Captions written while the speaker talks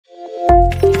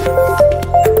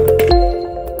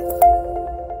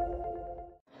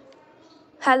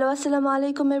Hello, Assalamu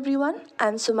alaikum everyone.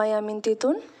 I'm Sumaiya Amin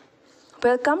Titun.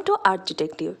 Welcome to Art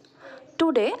Detective.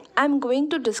 Today, I'm going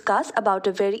to discuss about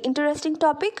a very interesting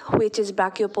topic, which is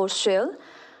Brachiopod shell,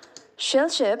 shell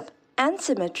shape, and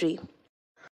symmetry.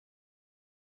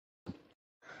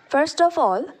 First of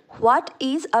all, what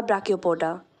is a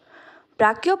Brachiopoda?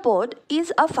 Brachiopod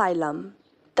is a phylum.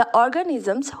 The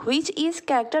organisms which is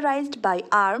characterized by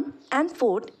arm and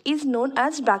foot is known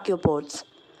as brachiopods.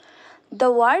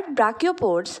 The word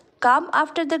brachiopods come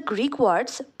after the Greek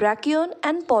words brachion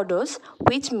and podos,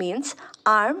 which means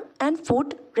arm and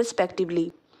foot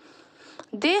respectively.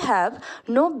 They have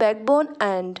no backbone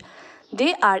and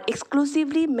they are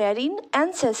exclusively marine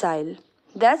and sessile.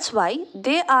 That's why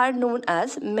they are known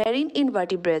as marine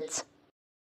invertebrates.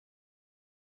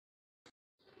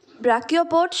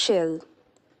 Brachiopod shell.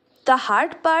 The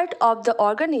hard part of the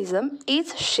organism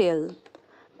is shell.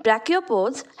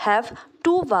 Brachiopods have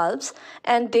two valves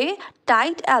and they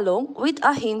tied along with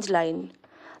a hinge line.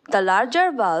 The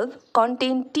larger valve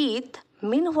contains teeth,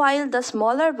 meanwhile the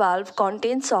smaller valve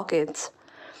contains sockets.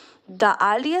 The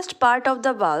earliest part of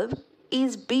the valve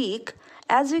is beak.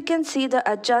 As you can see, the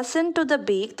adjacent to the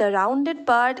beak, the rounded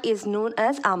part is known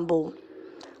as ambo.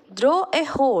 Through a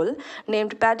hole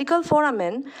named pedicle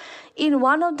foramen in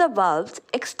one of the valves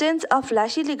extends a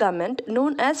fleshy ligament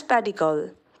known as pedicle.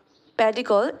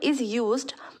 Pedicle is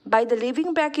used by the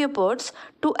living brachiopods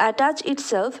to attach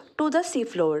itself to the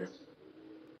seafloor.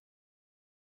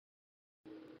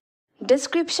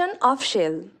 Description of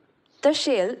shell. The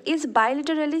shell is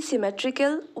bilaterally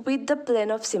symmetrical with the plane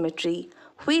of symmetry,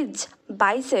 which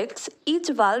bisects each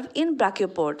valve in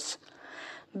brachiopods.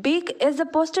 Beak is the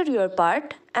posterior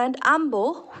part and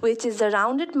ambo, which is the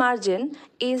rounded margin,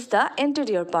 is the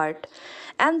anterior part,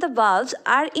 and the valves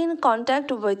are in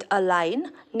contact with a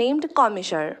line named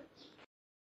commissure.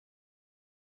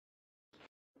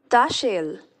 The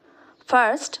shell.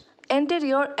 First,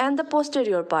 anterior and the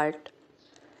posterior part.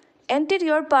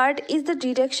 Anterior part is the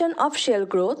direction of shell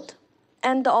growth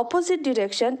and the opposite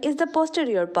direction is the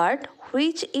posterior part,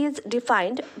 which is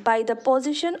defined by the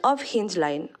position of hinge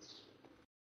line.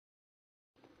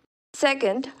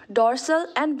 Second, dorsal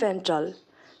and ventral.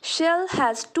 Shell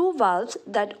has two valves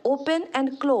that open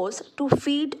and close to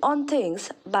feed on things,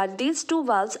 but these two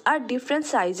valves are different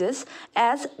sizes,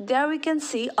 as there we can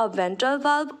see a ventral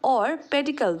valve or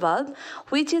pedicle valve,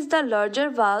 which is the larger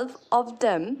valve of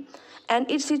them and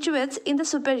it situates in the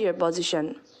superior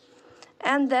position.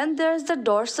 And then there is the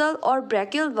dorsal or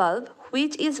brachial valve,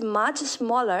 which is much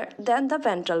smaller than the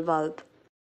ventral valve.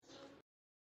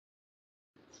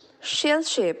 Shell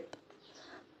shape.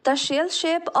 The shell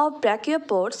shape of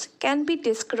brachiopods can be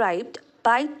described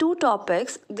by two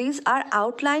topics. These are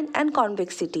outline and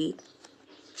convexity.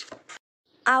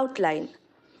 Outline.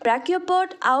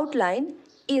 Brachiopod outline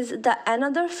is the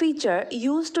another feature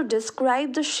used to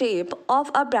describe the shape of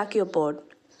a brachiopod.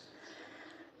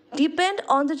 Depend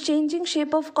on the changing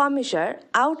shape of commissure,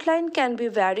 outline can be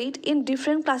varied in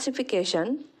different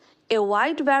classification. A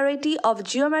wide variety of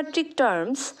geometric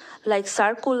terms like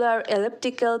circular,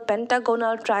 elliptical,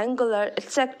 pentagonal, triangular,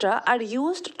 etc. are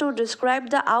used to describe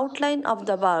the outline of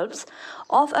the valves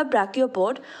of a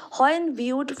brachiopod when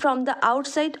viewed from the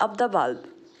outside of the valve.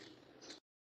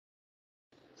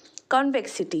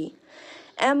 Convexity.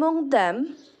 Among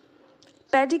them,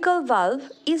 pedicle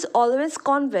valve is always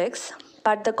convex,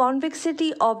 but the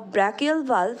convexity of brachial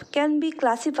valve can be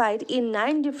classified in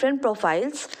 9 different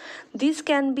profiles. These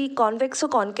can be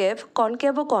convexo-concave,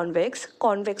 concavo-convex,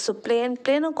 convexo-plane,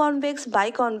 plano-convex,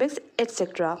 biconvex,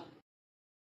 etc.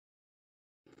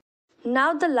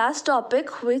 Now the last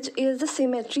topic, which is the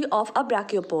symmetry of a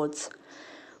brachiopods.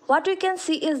 What we can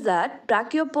see is that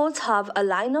brachiopods have a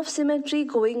line of symmetry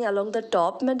going along the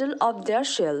top middle of their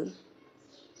shell.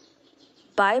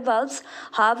 Bivalves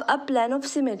have a plane of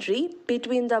symmetry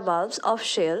between the valves of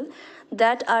shell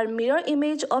that are mirror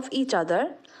image of each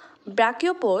other.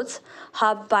 Brachiopods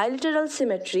have bilateral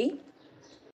symmetry.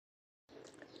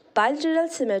 Bilateral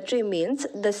symmetry means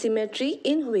the symmetry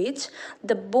in which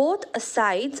the both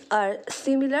sides are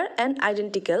similar and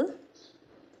identical.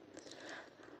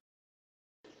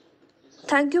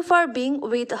 Thank you for being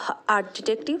with Art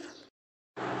Detective.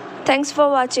 Thanks for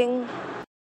watching.